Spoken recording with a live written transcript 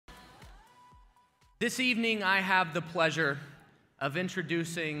This evening, I have the pleasure of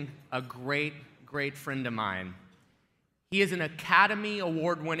introducing a great friend of mine. He is an Academy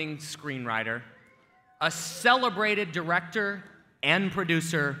Award-winning screenwriter, a celebrated director and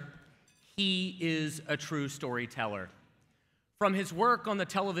producer. He is a true storyteller. From his work on the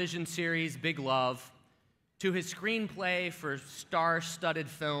television series Big Love, to his screenplay for star-studded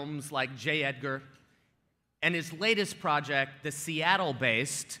films like J. Edgar, and his latest project, the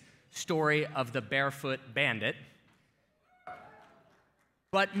Seattle-based story of the Barefoot Bandit.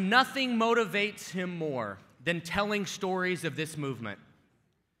 But nothing motivates him more than telling stories of this movement.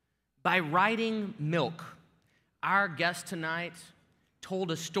 By writing Milk, our guest tonight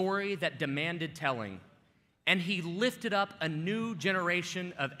told a story that demanded telling, and he lifted up a new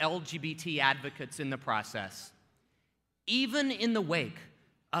generation of LGBT advocates in the process. Even in the wake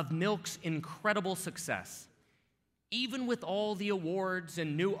of Milk's incredible success, even with all the awards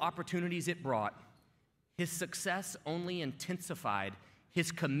and new opportunities it brought, his success only intensified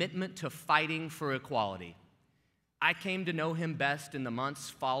his commitment to fighting for equality. I came to know him best in the months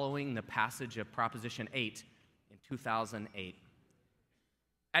following the passage of Proposition 8 in 2008.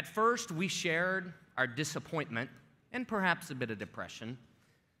 At first, we shared our disappointment and perhaps a bit of depression,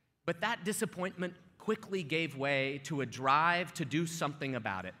 but that disappointment quickly gave way to a drive to do something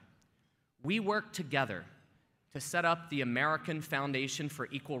about it. We worked together to set up the American Foundation for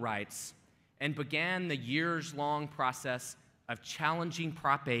Equal Rights and began the years-long process of challenging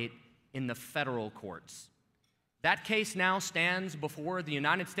Prop 8 in the federal courts. That case now stands before the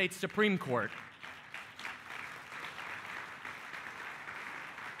United States Supreme Court.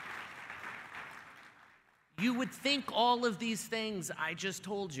 You would think all of these things I just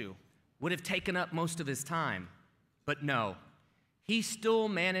told you would have taken up most of his time, but no. He still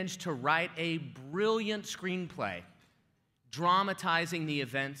managed to write a brilliant screenplay dramatizing the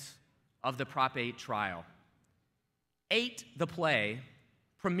events of the Prop 8 trial. 8, the play,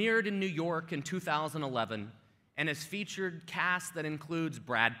 premiered in New York in 2011 and has featured cast that includes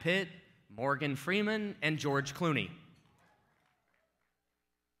Brad Pitt, Morgan Freeman, and George Clooney.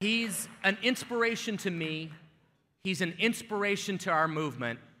 He's an inspiration to me, he's an inspiration to our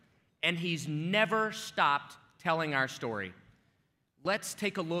movement, and he's never stopped telling our story. Let's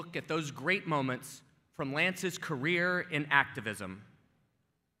take a look at those great moments from Lance's career in activism.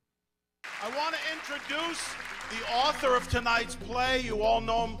 I want to introduce the author of tonight's play. You all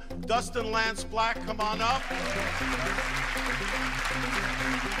know him, Dustin Lance Black. Come on up.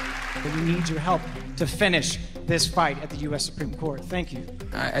 We need your help to finish this fight at the U.S. Supreme Court. Thank you.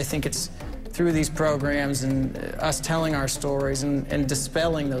 I think it's through these programs and us telling our stories and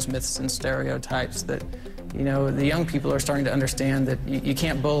dispelling those myths and stereotypes that, you know, the young people are starting to understand that you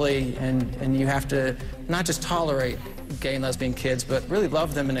can't bully and you have to not just tolerate gay and lesbian kids, but really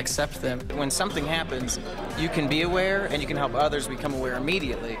love them and accept them. When something happens, you can be aware and you can help others become aware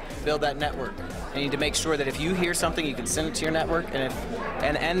immediately. Build that network. You need to make sure that if you hear something, you can send it to your network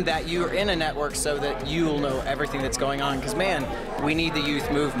and that you're in a network so that you'll know everything that's going on. Because, man, we need the youth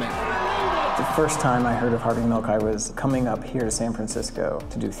movement. The first time I heard of Harvey Milk, I was coming up here to San Francisco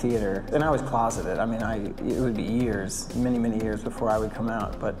to do theater. And I was closeted. I mean, it would be years, many years before I would come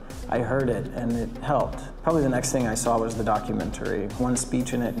out. But I heard it, and it helped. Probably the next thing I saw was the documentary. One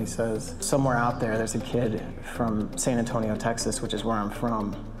speech in it, he says, somewhere out there, there's a kid from San Antonio, Texas, which is where I'm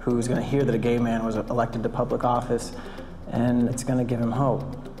from, who's going to hear that a gay man was elected to public office, and it's going to give him hope.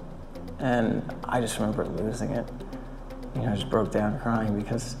 And I just remember losing it. You know, I just broke down crying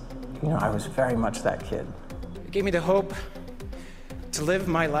because, you know, I was very much that kid. It gave me the hope to live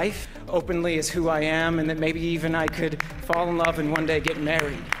my life openly as who I am, and that maybe even I could fall in love and one day get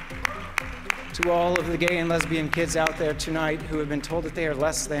married. To all of the gay and lesbian kids out there tonight who have been told that they are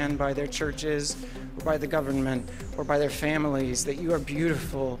less than by their churches, or by the government, or by their families, that you are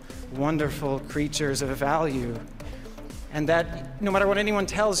beautiful, wonderful creatures of value, and that no matter what anyone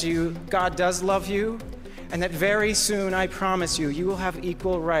tells you, God does love you, and that very soon, I promise you, you will have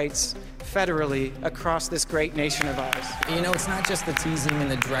equal rights federally across this great nation of ours. You know, it's not just the teasing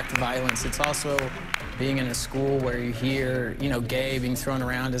and the direct violence, it's also being in a school where you hear, you know, gay being thrown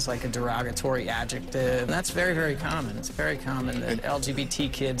around as like a derogatory adjective. And that's very common. It's very common that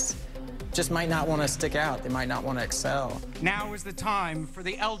LGBT kids just might not want to stick out. They might not want to excel. Now is the time for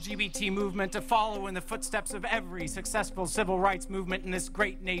the LGBT movement to follow in the footsteps of every successful civil rights movement in this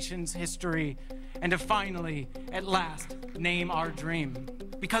great nation's history, and to finally, at last, name our dream.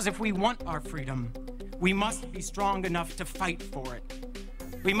 Because if we want our freedom, we must be strong enough to fight for it.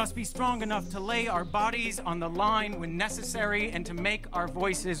 We must be strong enough to lay our bodies on the line when necessary and to make our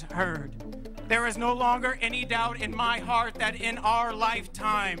voices heard. There is no longer any doubt in my heart that in our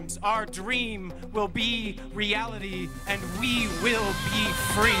lifetimes, our dream will be reality and we will be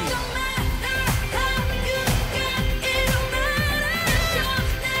free.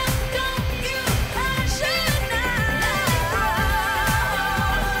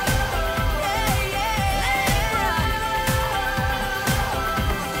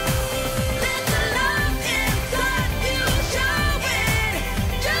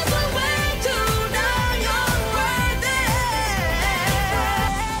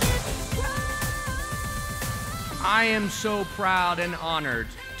 I am so proud and honored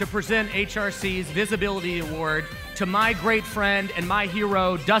to present HRC's Visibility Award to my great friend and my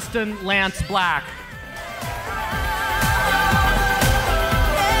hero, Dustin Lance Black.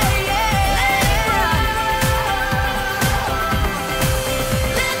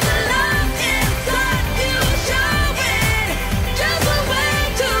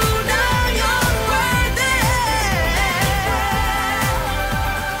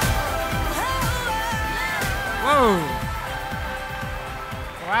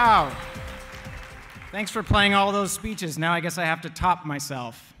 Wow. Thanks for playing all those speeches. Now I guess I have to top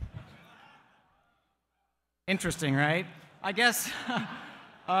myself. Interesting, right? I guess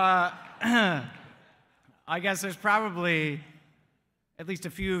there's probably at least a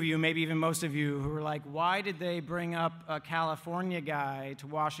few of you, maybe even most of you, who are like, why did they bring up a California guy to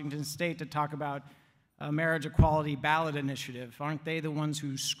Washington State to talk about a marriage equality ballot initiative? Aren't they the ones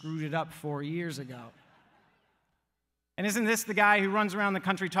who screwed it up 4 years ago? And isn't this the guy who runs around the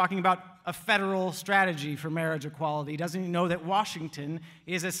country talking about a federal strategy for marriage equality? Doesn't he know that Washington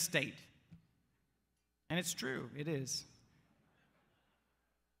is a state? And it's true, it is.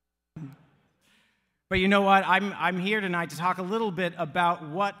 But you know what? I'm here tonight to talk a little bit about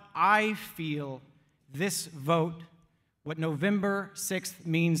what I feel this vote, what November 6th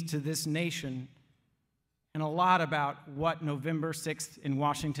means to this nation, and a lot about what November 6th in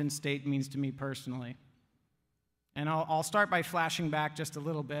Washington State means to me personally. And I'll start by flashing back just a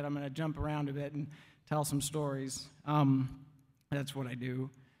little bit. I'm going to jump around a bit and tell some stories. That's what I do,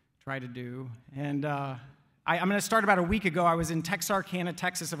 try to do. And I'm going to start about a week ago. I was in Texarkana,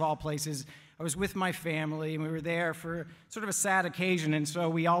 Texas, of all places. I was with my family, and we were there for sort of a sad occasion. And so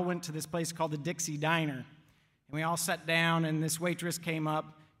we all went to this place called the Dixie Diner. And we all sat down, and this waitress came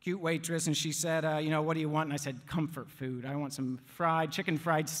up, cute waitress, and she said, what do you want? And I said, comfort food. I want some chicken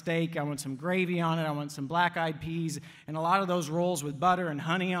fried steak. I want some gravy on it. I want some black-eyed peas, and a lot of those rolls with butter and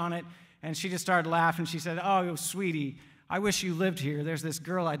honey on it. And she just started laughing. She said, oh, sweetie, I wish you lived here. There's this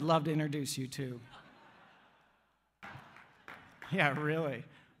girl I'd love to introduce you to. Yeah, really.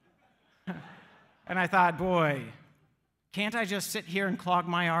 And I thought, boy, can't I just sit here and clog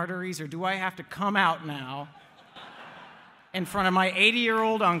my arteries, or do I have to come out now in front of my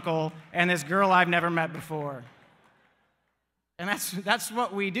 80-year-old uncle and this girl I've never met before? And that's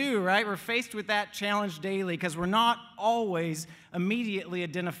what we do, right? We're faced with that challenge daily because we're not always immediately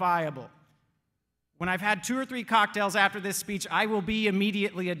identifiable. When I've had 2 or 3 cocktails after this speech, I will be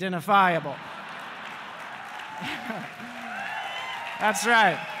immediately identifiable. That's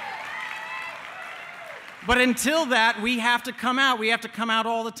right. But until that, we have to come out. We have to come out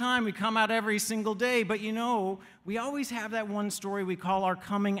all the time. We come out every single day. But you know, we always have that one story we call our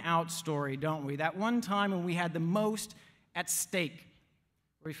coming out story, don't we? That one time when we had the most at stake,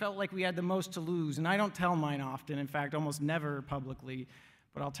 where we felt like we had the most to lose. And I don't tell mine often, in fact, almost never publicly,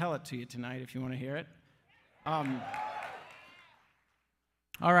 but I'll tell it to you tonight if you want to hear it. All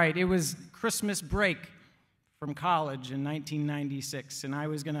right, it was Christmas break from college in 1996, and I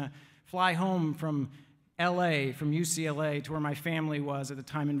was going to fly home from LA, from UCLA, to where my family was at the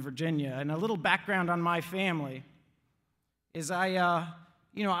time in Virginia. And a little background on my family is I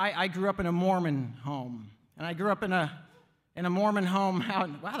grew up in a Mormon home. And I grew up in a Mormon home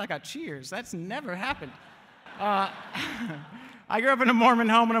out, wow, that got cheers. That's never happened. I grew up in a Mormon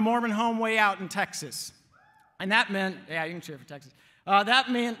home way out in Texas. And that meant, yeah, you can cheer for Texas. That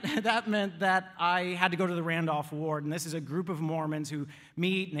meant that I had to go to the Randolph Ward, and this is a group of Mormons who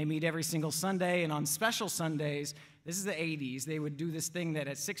meet, and they meet every single Sunday, and on special Sundays, this is the 80s, they would do this thing that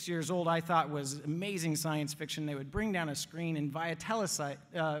at 6 years old I thought was amazing science fiction. They would bring down a screen, and via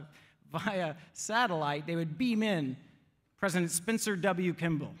satellite, they would beam in President Spencer W.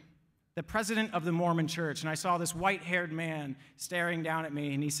 Kimball, the president of the Mormon Church, and I saw this white-haired man staring down at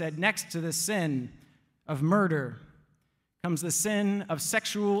me, and he said, next to the sin of murder comes the sin of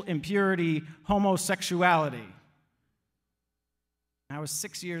sexual impurity, homosexuality. And I was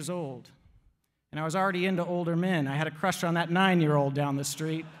 6 years old, and I was already into older men. I had a crush on that 9-year-old down the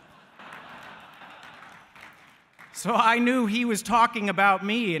street. So I knew he was talking about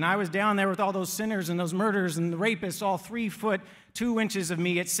me, and I was down there with all those sinners and those murderers and the rapists, all 3 foot 2 inches of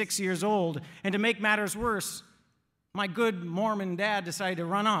me at 6 years old. And to make matters worse, my good Mormon dad decided to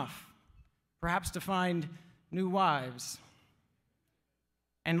run off, perhaps to find new wives,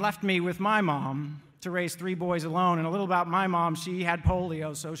 and left me with my mom to raise 3 boys alone. And a little about my mom, she had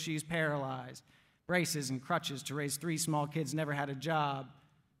polio, so she's paralyzed. Braces and crutches to raise 3 small kids, never had a job,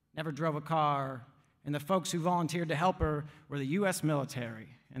 never drove a car. And the folks who volunteered to help her were the U.S. military.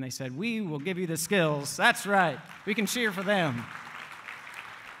 And they said, we will give you the skills. That's right. We can cheer for them.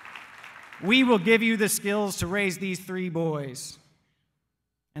 We will give you the skills to raise these 3 boys.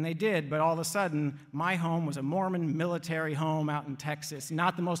 And they did, but all of a sudden, my home was a Mormon military home out in Texas.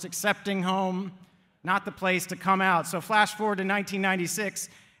 Not the most accepting home, not the place to come out. So flash forward to 1996,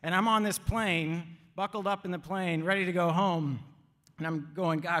 and I'm on this plane, buckled up in the plane, ready to go home. And I'm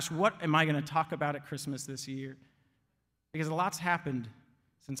going, gosh, what am I going to talk about at Christmas this year? Because a lot's happened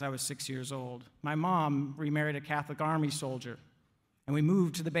since I was 6 years old. My mom remarried a Catholic Army soldier, and we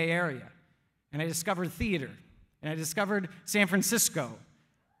moved to the Bay Area. And I discovered theater, and I discovered San Francisco.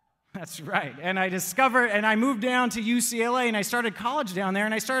 That's right. And I moved down to UCLA, and I started college down there,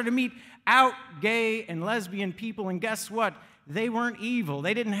 and I started to meet out gay and lesbian people, and guess what? They weren't evil.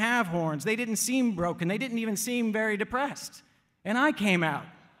 They didn't have horns. They didn't seem broken. They didn't even seem very depressed. And I came out.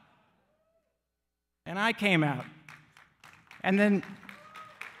 And I came out. And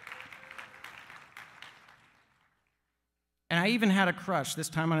I even had a crush, this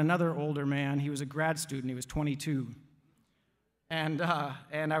time on another older man. He was a grad student. He was 22. And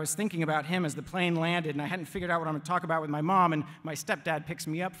I was thinking about him as the plane landed, and I hadn't figured out what I'm going to talk about with my mom. And my stepdad picks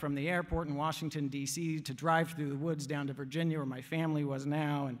me up from the airport in Washington, D.C., to drive through the woods down to Virginia, where my family was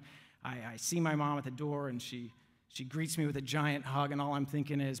now. And I see my mom at the door, and she greets me with a giant hug, and all I'm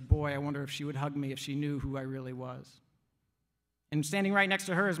thinking is, boy, I wonder if she would hug me if she knew who I really was. And standing right next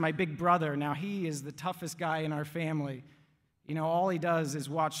to her is my big brother. Now, he is the toughest guy in our family. You know, all he does is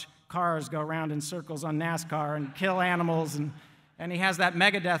watch cars go around in circles on NASCAR and kill animals, and he has that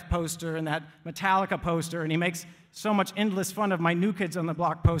Megadeth poster and that Metallica poster, and he makes so much endless fun of my New Kids on the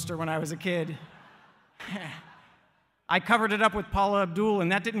Block poster when I was a kid. I covered it up with Paula Abdul,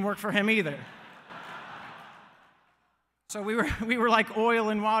 and that didn't work for him either. So we were like oil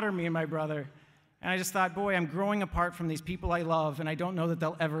and water, me and my brother. And I just thought, boy, I'm growing apart from these people I love, and I don't know that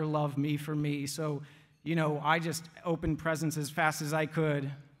they'll ever love me for me. So, you know, I just opened presents as fast as I could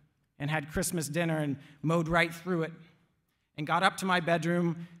and had Christmas dinner and mowed right through it and got up to my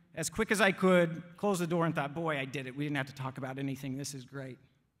bedroom as quick as I could, closed the door, and thought, boy, I did it. We didn't have to talk about anything. This is great.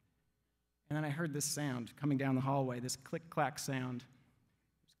 And then I heard this sound coming down the hallway, this click-clack sound.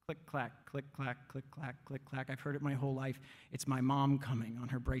 Click-clack, click-clack, click-clack, click-clack. I've heard it my whole life. It's my mom coming on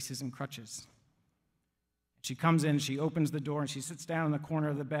her braces and crutches. She comes in, she opens the door, and she sits down in the corner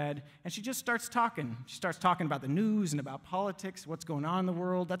of the bed, and she just starts talking. She starts talking about the news and about politics, what's going on in the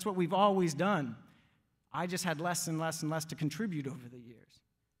world. That's what we've always done. I just had less and less and less to contribute over the years.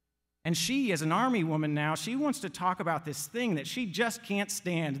 And she, as an Army woman now, she wants to talk about this thing that she just can't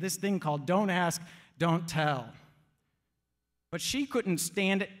stand, this thing called don't ask, don't tell. But she couldn't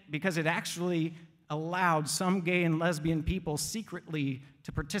stand it because it actually allowed some gay and lesbian people secretly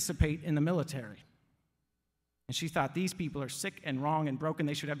to participate in the military. And she thought these people are sick and wrong and broken.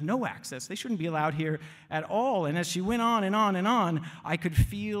 They should have no access. They shouldn't be allowed here at all. And as she went on and on and on, I could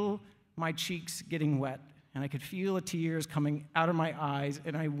feel my cheeks getting wet, and I could feel the tears coming out of my eyes,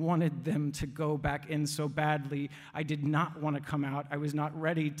 and I wanted them to go back in so badly. I did not want to come out. I was not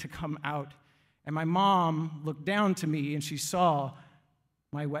ready to come out. And my mom looked down to me, and she saw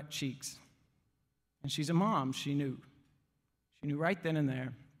my wet cheeks. And she's a mom. She knew. She knew right then and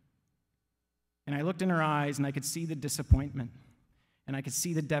there. And I looked in her eyes, and I could see the disappointment, and I could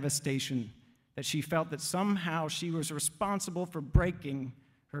see the devastation that she felt that somehow she was responsible for breaking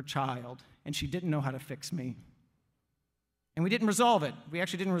her child, and she didn't know how to fix me. And we didn't resolve it. We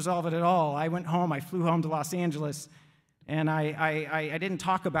actually didn't resolve it at all. I went home. I flew home to Los Angeles, and I didn't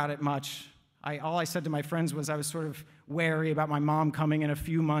talk about it much. All I said to my friends was I was sort of wary about my mom coming in a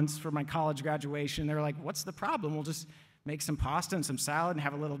few months for my college graduation. They were like, what's the problem? We'll just make some pasta and some salad and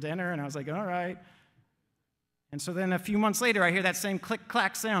have a little dinner. And I was like, all right. And so then a few months later, I hear that same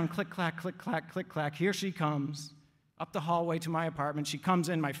click-clack sound, click-clack, click-clack, click-clack. Here she comes up the hallway to my apartment. She comes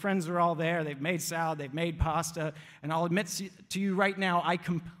in. My friends are all there. They've made salad. They've made pasta. And I'll admit to you right now, I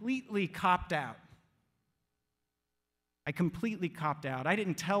completely copped out. I completely copped out. I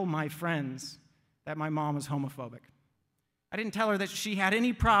didn't tell my friends that my mom was homophobic. I didn't tell her that she had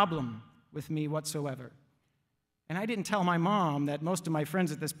any problem with me whatsoever. And I didn't tell my mom that most of my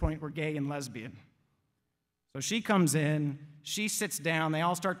friends at this point were gay and lesbian. So she comes in, she sits down, they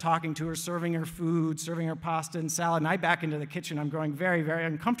all start talking to her, serving her food, serving her pasta and salad, and I back into the kitchen. I'm growing very, very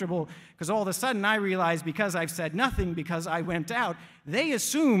uncomfortable because all of a sudden I realize because I've said nothing, because I went out, they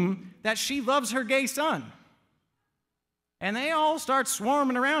assume that she loves her gay son. And they all start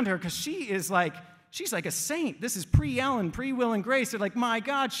swarming around her because she's like a saint. This is pre-Ellen, pre-Will and Grace. They're like, my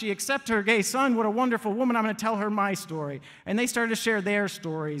God, she accepted her gay son. What a wonderful woman. I'm going to tell her my story. And they started to share their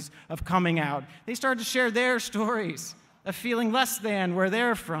stories of coming out. They started to share their stories of feeling less than where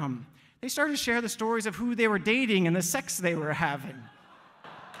they're from. They started to share the stories of who they were dating and the sex they were having.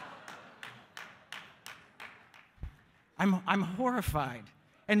 I'm horrified.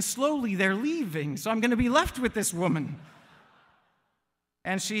 And slowly they're leaving, so I'm going to be left with this woman.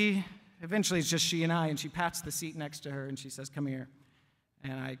 And eventually it's just she and I, and she pats the seat next to her, and she says, come here.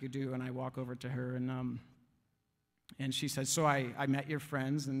 And I do, and I walk over to her, and she says, so I met your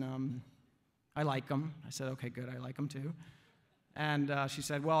friends, and I like them. I said, okay, good, I like them too. And she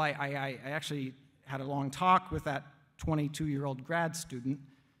said, well, I actually had a long talk with that 22-year-old grad student.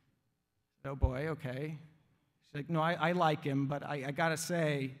 Oh boy, okay. She's like, no, I like him, but I gotta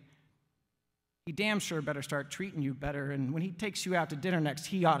say, he damn sure better start treating you better, and when he takes you out to dinner next,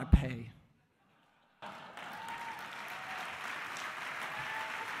 he ought to pay.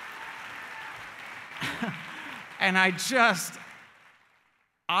 And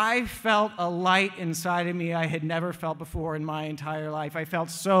I felt a light inside of me I had never felt before in my entire life. I felt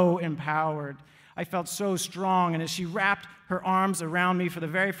so empowered. I felt so strong, and as she wrapped her arms around me for the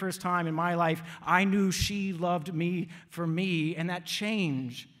very first time in my life, I knew she loved me for me, and that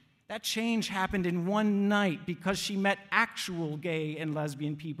change happened in one night because she met actual gay and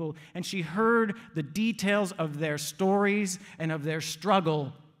lesbian people, and she heard the details of their stories and of their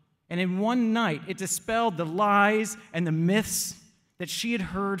struggle. And in one night, it dispelled the lies and the myths that she had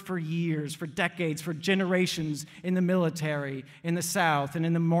heard for years, for decades, for generations in the military, in the South, and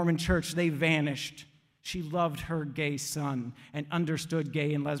in the Mormon church. They vanished. She loved her gay son and understood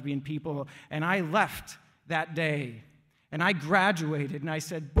gay and lesbian people. And I left that day. And I graduated, and I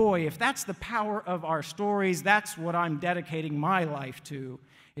said, boy, if that's the power of our stories, that's what I'm dedicating my life to,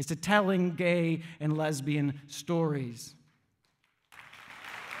 is to telling gay and lesbian stories.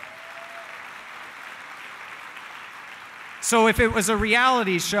 So if it was a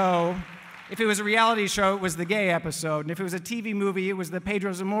reality show, it was the gay episode. And if it was a TV movie, it was the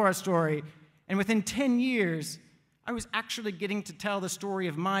Pedro Zamora story. And within 10 years, I was actually getting to tell the story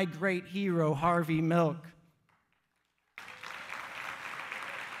of my great hero, Harvey Milk.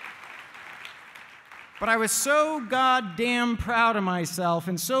 But I was so goddamn proud of myself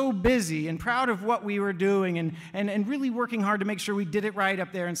and so busy and proud of what we were doing and really working hard to make sure we did it right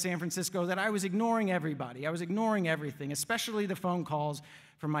up there in San Francisco that I was ignoring everybody. I was ignoring everything, especially the phone calls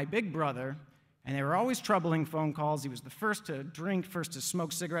from my big brother. And they were always troubling phone calls. He was the first to drink, first to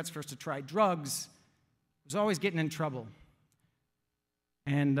smoke cigarettes, first to try drugs. He was always getting in trouble.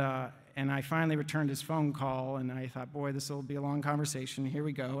 And I finally returned his phone call, and I thought, boy, this will be a long conversation. Here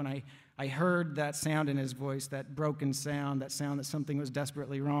we go. And I heard that sound in his voice, that broken sound, that something was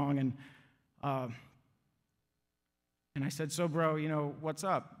desperately wrong. And I said, so, bro, what's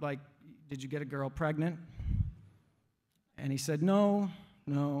up? Like, did you get a girl pregnant? And he said, no.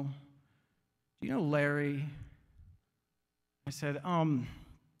 Do you know Larry? I said,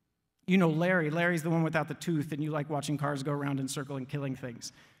 you know Larry. Larry's the one without the tooth, and you like watching cars go around in a circle and killing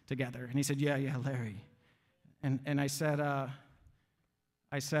things together. And he said, yeah, Larry. And I said,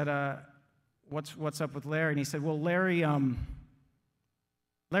 what's up with Larry? And he said, well, Larry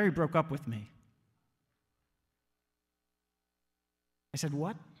broke up with me. I said,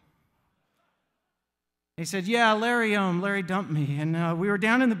 what? He said, yeah, Larry dumped me, and we were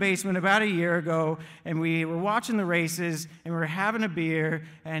down in the basement about a year ago, and we were watching the races, and we were having a beer,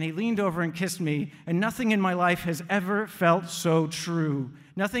 and he leaned over and kissed me, and nothing in my life has ever felt so true.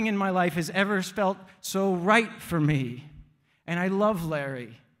 Nothing in my life has ever felt so right for me. And I love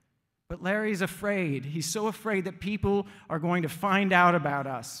Larry, but Larry's afraid. He's so afraid that people are going to find out about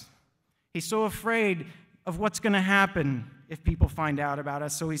us. He's so afraid of what's going to happen if people find out about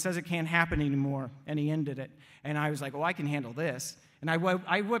us, so he says it can't happen anymore, and he ended it. And I was like, I can handle this. And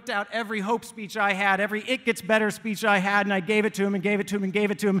I whipped out every hope speech I had, every it gets better speech I had, and I gave it to him and gave it to him and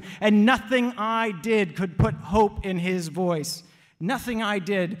gave it to him, and nothing I did could put hope in his voice. Nothing I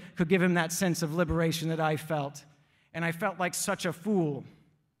did could give him that sense of liberation that I felt. And I felt like such a fool.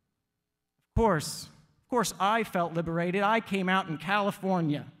 Of course, I felt liberated. I came out in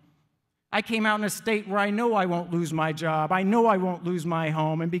California. I came out in a state where I know I won't lose my job. I know I won't lose my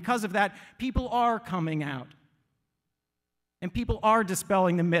home. And because of that, people are coming out. And people are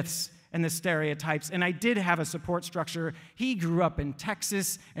dispelling the myths and the stereotypes, and I did have a support structure. He grew up in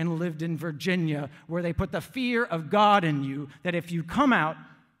Texas and lived in Virginia, where they put the fear of God in you, that if you come out,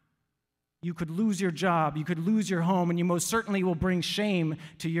 you could lose your job, you could lose your home, and you most certainly will bring shame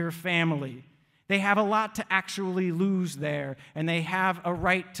to your family. They have a lot to actually lose there, and they have a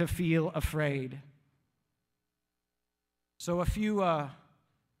right to feel afraid. So a few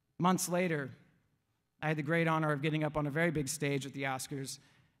months later, I had the great honor of getting up on a very big stage at the Oscars,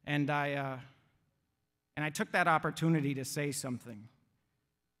 and I took that opportunity to say something.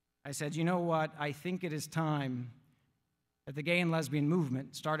 I said, you know what, I think it is time that the gay and lesbian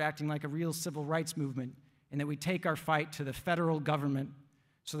movement start acting like a real civil rights movement, and that we take our fight to the federal government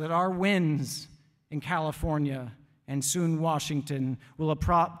so that our wins in California and soon Washington will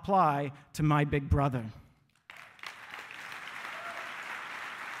apply to my big brother.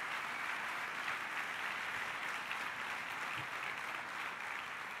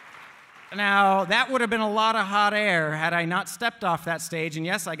 Now, that would have been a lot of hot air had I not stepped off that stage, and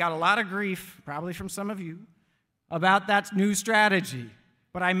yes, I got a lot of grief, probably from some of you, about that new strategy.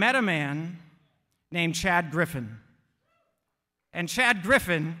 But I met a man named Chad Griffin. And Chad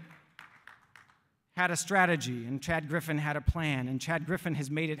Griffin had a strategy, and Chad Griffin had a plan, and Chad Griffin has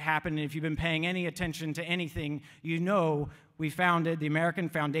made it happen. And if you've been paying any attention to anything, you know we founded the American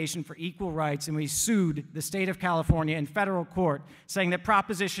Foundation for Equal Rights, and we sued the state of California in federal court, saying that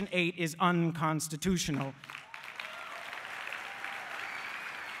Proposition 8 is unconstitutional.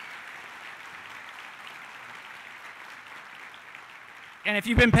 And if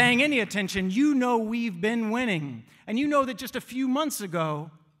you've been paying any attention, you know we've been winning. And you know that just a few months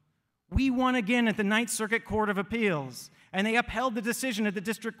ago, we won again at the Ninth Circuit Court of Appeals. And they upheld the decision at the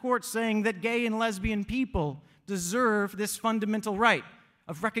district court saying that gay and lesbian people deserve this fundamental right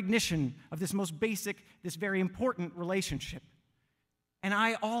of recognition of this most basic, this very important relationship. And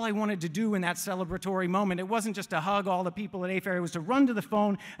all I wanted to do in that celebratory moment, it wasn't just to hug all the people at A-Fair, it was to run to the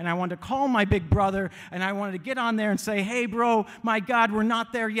phone, and I wanted to call my big brother, and I wanted to get on there and say, hey, bro, my God, we're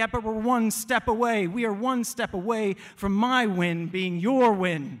not there yet, but we're one step away. We are one step away from my win being your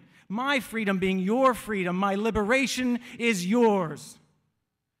win, my freedom being your freedom, my liberation is yours.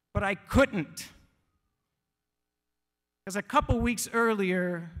 But I couldn't. Because a couple weeks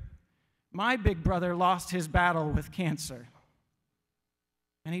earlier, my big brother lost his battle with cancer.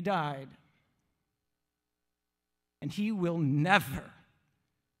 And he died. And he will never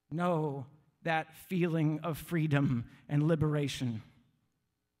know that feeling of freedom and liberation.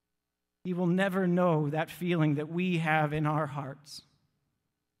 He will never know that feeling that we have in our hearts.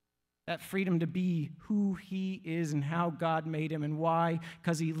 That freedom to be who he is and how God made him and why.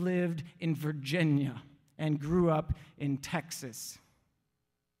 Because he lived in Virginia and grew up in Texas.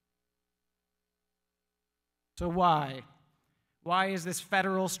 So why? Why is this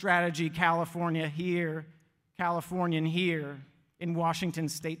federal strategy Californian here in Washington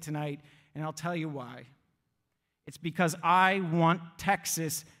State tonight? And I'll tell you why. It's because I want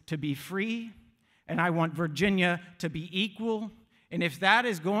Texas to be free, and I want Virginia to be equal. And if that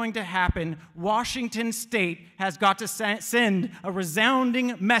is going to happen, Washington State has got to send a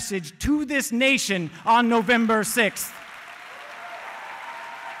resounding message to this nation on November 6th.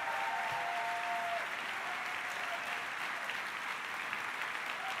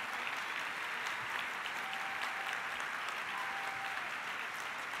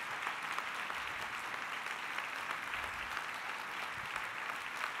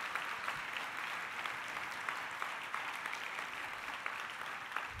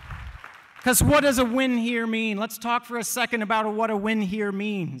 Because what does a win here mean? Let's talk for a second about what a win here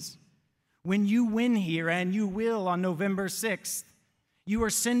means. When you win here, and you will on November 6th, you are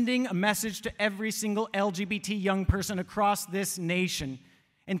sending a message to every single LGBT young person across this nation.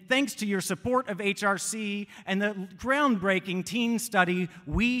 And thanks to your support of HRC and the groundbreaking teen study,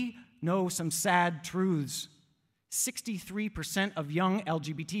 we know some sad truths. 63% of young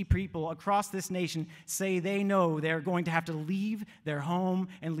LGBT people across this nation say they know they're going to have to leave their home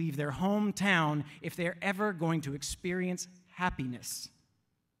and leave their hometown if they're ever going to experience happiness.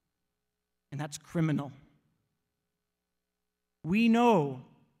 And that's criminal. We know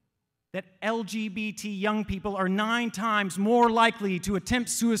that LGBT young people are 9 times more likely to attempt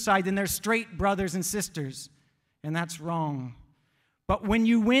suicide than their straight brothers and sisters. And that's wrong. But when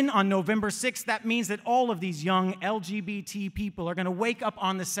you win on November 6th, that means that all of these young LGBT people are going to wake up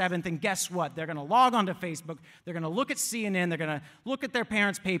on the 7th, and guess what? They're going to log onto Facebook, they're going to look at CNN, they're going to look at their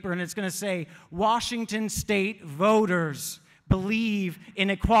parents' paper, and it's going to say, Washington State voters believe in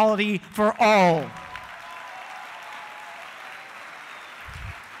equality for all.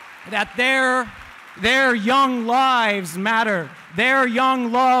 That Their young lives matter. Their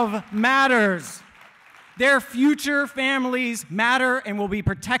young love matters. Their future families matter and will be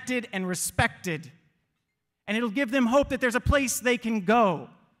protected and respected. And it'll give them hope that there's a place they can go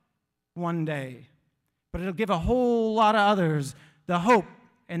one day. But it'll give a whole lot of others the hope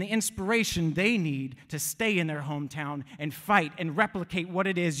and the inspiration they need to stay in their hometown and fight and replicate what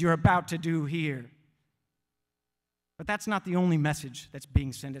it is you're about to do here. But that's not the only message that's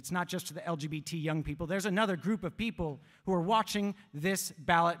being sent. It's not just to the LGBT young people. There's another group of people who are watching this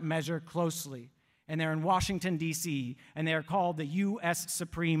ballot measure closely. And they're in Washington, D.C., and they are called the U.S.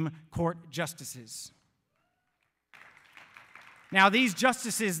 Supreme Court Justices. Now, these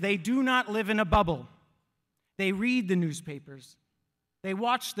justices, they do not live in a bubble. They read the newspapers. They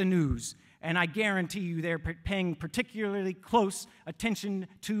watch the news. And I guarantee you they're paying particularly close attention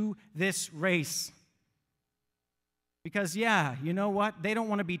to this race. Because, yeah, you know what? They don't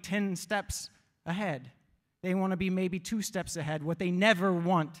want to be 10 steps ahead. They want to be maybe 2 steps ahead. What they never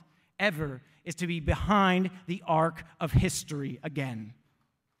want, ever, is to be behind the arc of history again.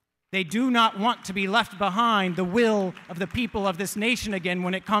 They do not want to be left behind the will of the people of this nation again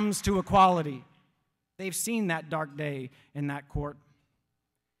when it comes to equality. They've seen that dark day in that court.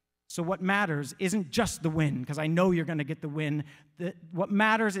 So what matters isn't just the win, because I know you're going to get the win. What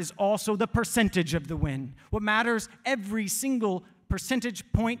matters is also the percentage of the win. What matters, every single percentage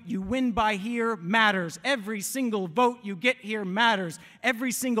point you win by here matters. Every single vote you get here matters.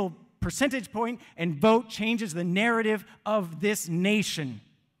 Every single percentage point and vote changes the narrative of this nation.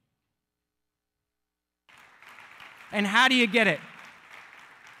 And how do you get it?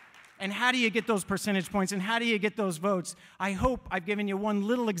 And how do you get those percentage points? And how do you get those votes? I hope I've given you one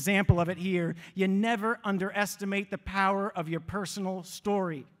little example of it here. You never underestimate the power of your personal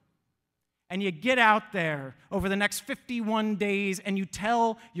story. And you get out there over the next 51 days and you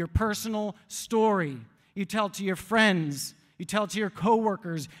tell your personal story. You tell it to your friends. You tell it to your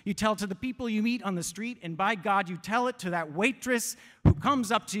coworkers. You tell it to the people you meet on the street. And by God, you tell it to that waitress who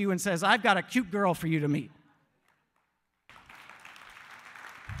comes up to you and says, "I've got a cute girl for you to meet."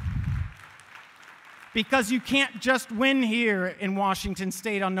 Because you can't just win here in Washington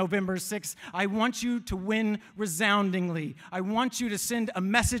State on November 6th. I want you to win resoundingly. I want you to send a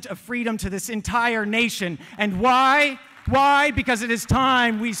message of freedom to this entire nation. And why? Why? Because it is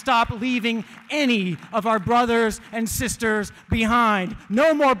time we stop leaving any of our brothers and sisters behind.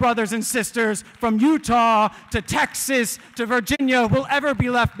 No more brothers and sisters from Utah to Texas to Virginia will ever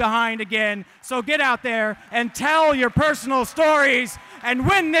be left behind again. So get out there and tell your personal stories and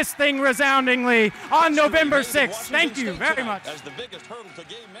win this thing resoundingly on November 6th. Thank you very much. As the biggest hurdle to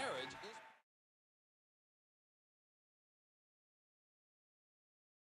gay marriage.